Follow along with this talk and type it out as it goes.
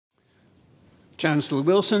Chancellor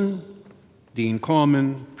Wilson, Dean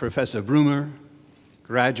Corman, Professor Brumer,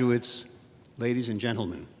 graduates, ladies and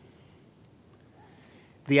gentlemen.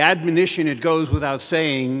 The admonition, it goes without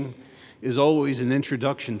saying, is always an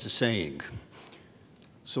introduction to saying.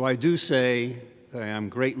 So I do say that I am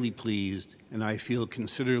greatly pleased and I feel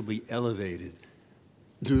considerably elevated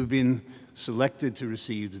to have been selected to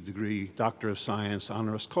receive the degree Doctor of Science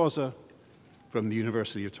honoris causa from the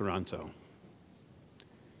University of Toronto.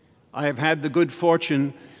 I have had the good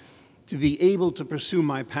fortune to be able to pursue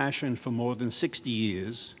my passion for more than 60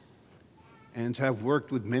 years and to have worked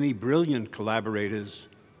with many brilliant collaborators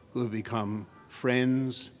who have become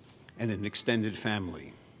friends and an extended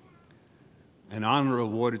family. An honor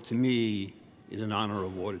awarded to me is an honor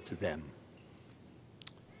awarded to them.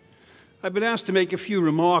 I've been asked to make a few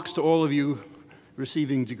remarks to all of you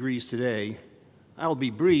receiving degrees today. I'll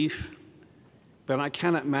be brief, but I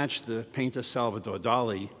cannot match the painter Salvador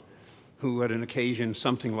Dali, who at an occasion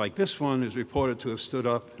something like this one is reported to have stood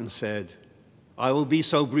up and said, "I will be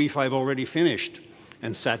so brief I've already finished,"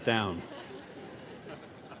 and sat down.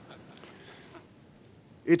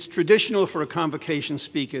 It's traditional for a convocation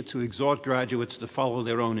speaker to exhort graduates to follow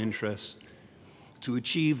their own interests, to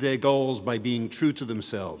achieve their goals by being true to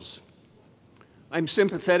themselves. I'm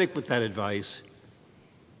sympathetic with that advice,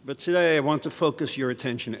 but today I want to focus your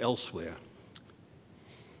attention elsewhere.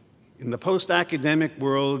 In the post-academic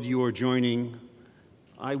world you are joining,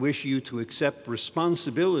 I wish you to accept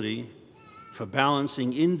responsibility for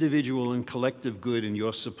balancing individual and collective good in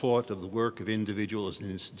your support of the work of individuals and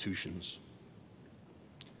institutions.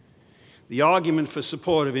 The argument for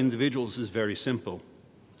support of individuals is very simple.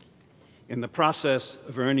 In the process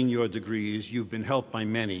of earning your degrees, you've been helped by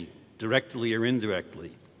many, directly or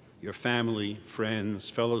indirectly, your family, friends,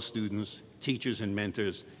 fellow students, teachers and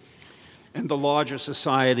mentors, and the larger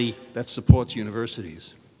society that supports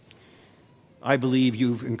universities. I believe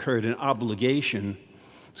you've incurred an obligation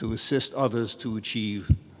to assist others to achieve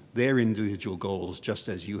their individual goals just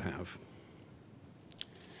as you have.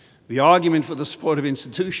 The argument for the support of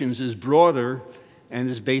institutions is broader and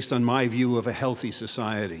is based on my view of a healthy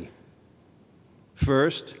society.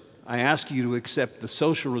 First, I ask you to accept the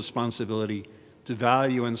social responsibility to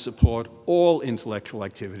value and support all intellectual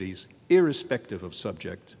activities, irrespective of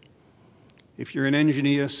subject. If you're an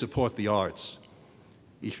engineer, support the arts.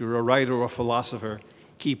 If you're a writer or philosopher,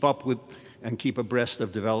 keep up with and keep abreast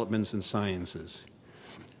of developments in sciences.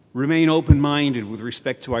 Remain open-minded with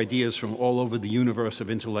respect to ideas from all over the universe of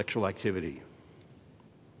intellectual activity.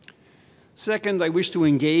 Second, I wish to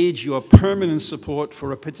engage your permanent support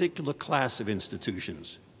for a particular class of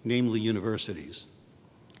institutions, namely universities.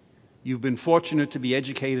 You've been fortunate to be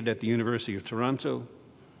educated at the University of Toronto,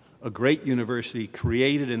 a great university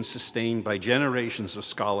created and sustained by generations of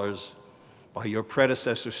scholars, by your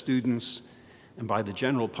predecessor students, and by the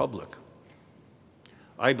general public.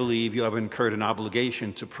 I believe you have incurred an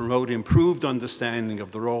obligation to promote improved understanding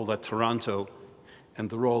of the role that Toronto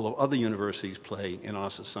and the role of other universities play in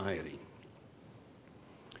our society.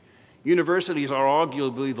 Universities are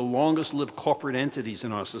arguably the longest-lived corporate entities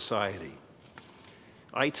in our society.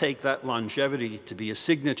 I take that longevity to be a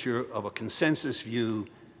signature of a consensus view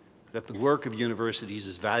that the work of universities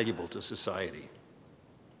is valuable to society.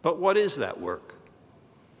 But what is that work?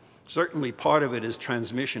 Certainly part of it is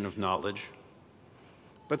transmission of knowledge.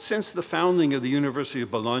 But since the founding of the University of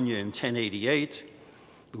Bologna in 1088,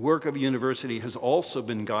 the work of a university has also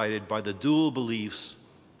been guided by the dual beliefs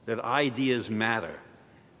that ideas matter,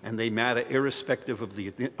 and they matter irrespective of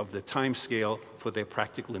the time scale for their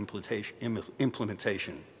practical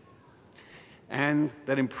implementation. And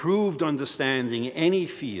that improved understanding in any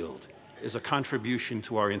field is a contribution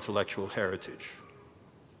to our intellectual heritage.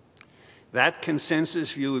 That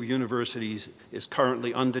consensus view of universities is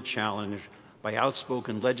currently under challenge by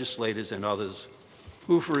outspoken legislators and others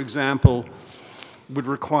who, for example, would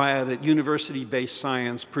require that university-based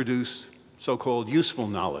science produce so-called useful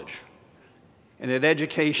knowledge, and that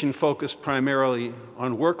education focus primarily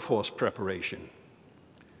on workforce preparation.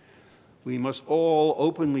 We must all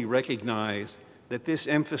openly recognize that this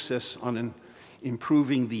emphasis on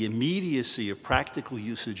improving the immediacy of practical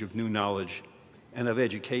usage of new knowledge and of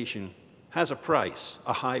education has a price,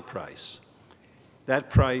 a high price.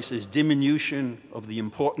 That price is diminution of the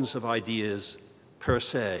importance of ideas per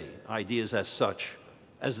se, ideas as such,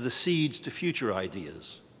 as the seeds to future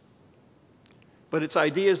ideas. But it's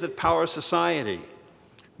ideas that power society.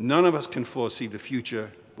 None of us can foresee the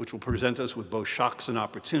future, which will present us with both shocks and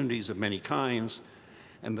opportunities of many kinds,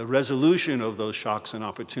 and the resolution of those shocks and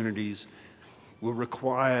opportunities will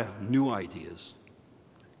require new ideas.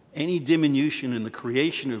 Any diminution in the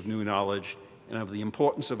creation of new knowledge and of the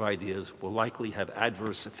importance of ideas will likely have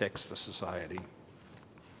adverse effects for society.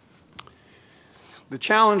 The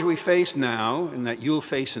challenge we face now, and that you'll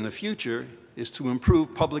face in the future, is to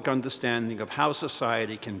improve public understanding of how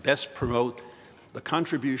society can best promote the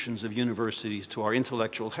contributions of universities to our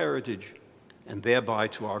intellectual heritage and thereby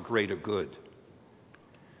to our greater good.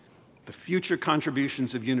 The future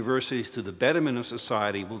contributions of universities to the betterment of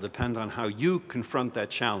society will depend on how you confront that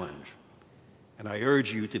challenge, and I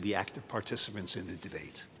urge you to be active participants in the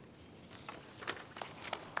debate.